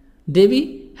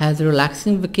 Debbie has a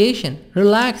relaxing vacation.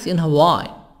 Relax in Hawaii.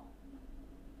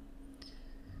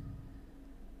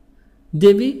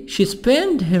 Debbie, she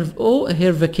spent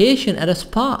her vacation at a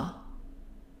spa.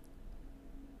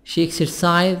 She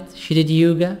exercised, she did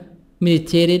yoga,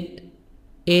 meditated,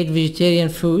 ate vegetarian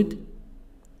food.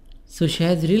 So she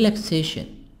had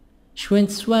relaxation. She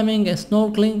went swimming and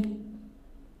snorkeling.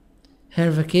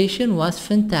 Her vacation was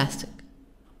fantastic.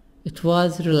 It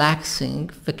was relaxing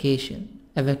vacation,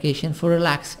 a vacation for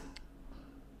relaxing.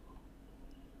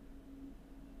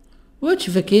 Which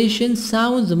vacation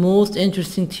sounds the most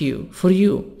interesting to you? For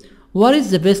you, what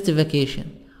is the best vacation?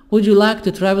 Would you like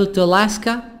to travel to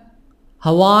Alaska,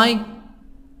 Hawaii,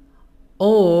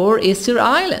 or Easter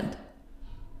Island?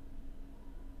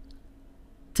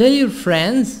 Tell your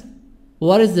friends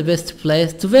what is the best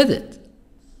place to visit.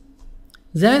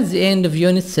 That's the end of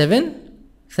Unit 7.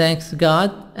 Thanks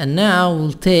God. And now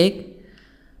we'll take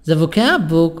the vocab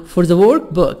book for the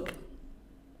workbook.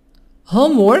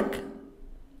 Homework.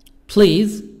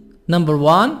 Please, number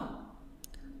 1,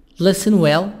 listen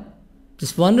well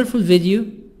this wonderful video.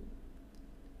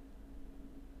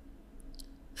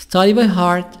 Study by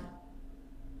heart.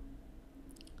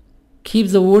 Keep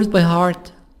the words by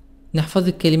heart. نحفظ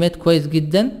الكلمات كويس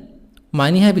جدا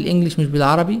ومعنيها بالانجليش مش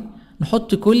بالعربي.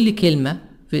 نحط كل كلمة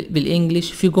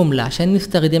بالانجليش في جملة عشان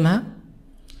نستخدمها.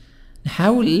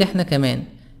 نحاول اللي احنا كمان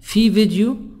في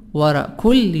فيديو ورا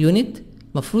كل يونت.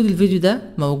 مفروض الفيديو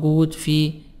ده موجود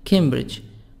في كامبريدج.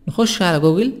 نخش على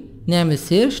جوجل نعمل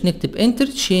سيرش نكتب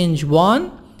Interchange 1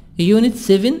 يونت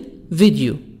 7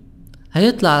 فيديو.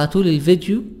 هيطلع على طول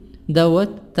الفيديو دوت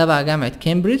تبع جامعة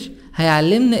كامبريدج.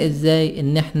 هيعلمنا ازاي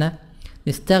ان احنا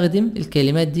نستخدم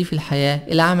الكلمات دي في الحياة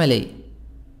العملية.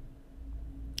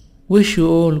 Wish you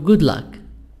all good luck.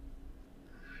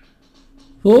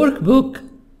 Workbook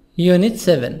Unit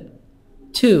 7.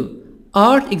 2.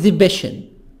 Art exhibition.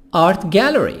 Art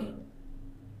gallery.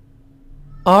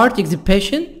 Art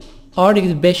exhibition. Art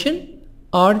exhibition.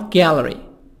 Art gallery.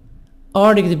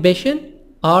 Art exhibition.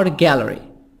 Art gallery.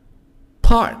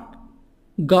 Park.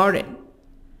 Garden.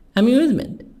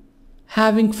 Amusement.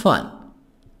 Having fun.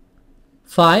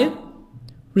 5.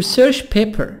 Research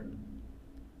paper.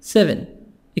 7.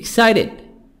 Excited.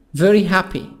 Very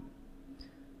happy.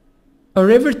 A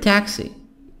river taxi.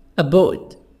 A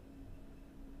boat.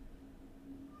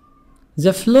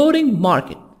 The floating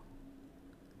market.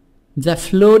 The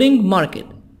floating market.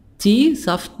 T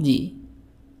soft D.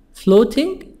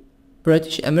 Floating.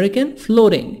 British American.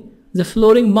 Floating. The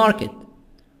floating market.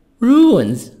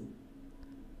 Ruins.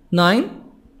 9.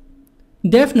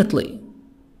 Definitely.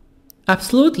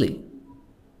 Absolutely.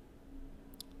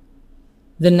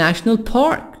 The national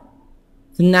park.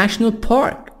 The national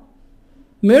park.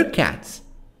 Meerkats.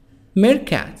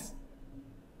 Meerkats.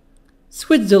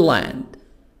 Switzerland.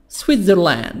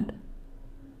 Switzerland.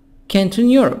 Country in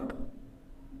Europe.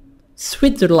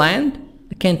 Switzerland,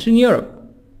 a country in Europe.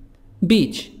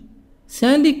 Beach.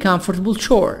 Sandy comfortable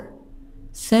shore.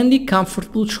 Sandy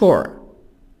comfortable shore.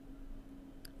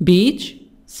 Beach.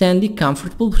 Sandy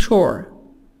comfortable shore.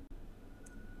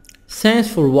 Thanks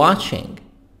for watching.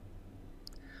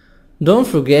 Don't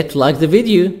forget to like the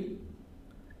video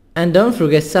and don't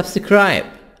forget subscribe.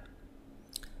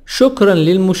 شكرا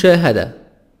للمشاهدة.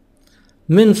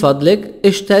 من فضلك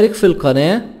اشترك في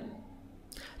القناة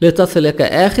لتصلك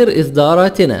آخر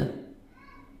إصداراتنا.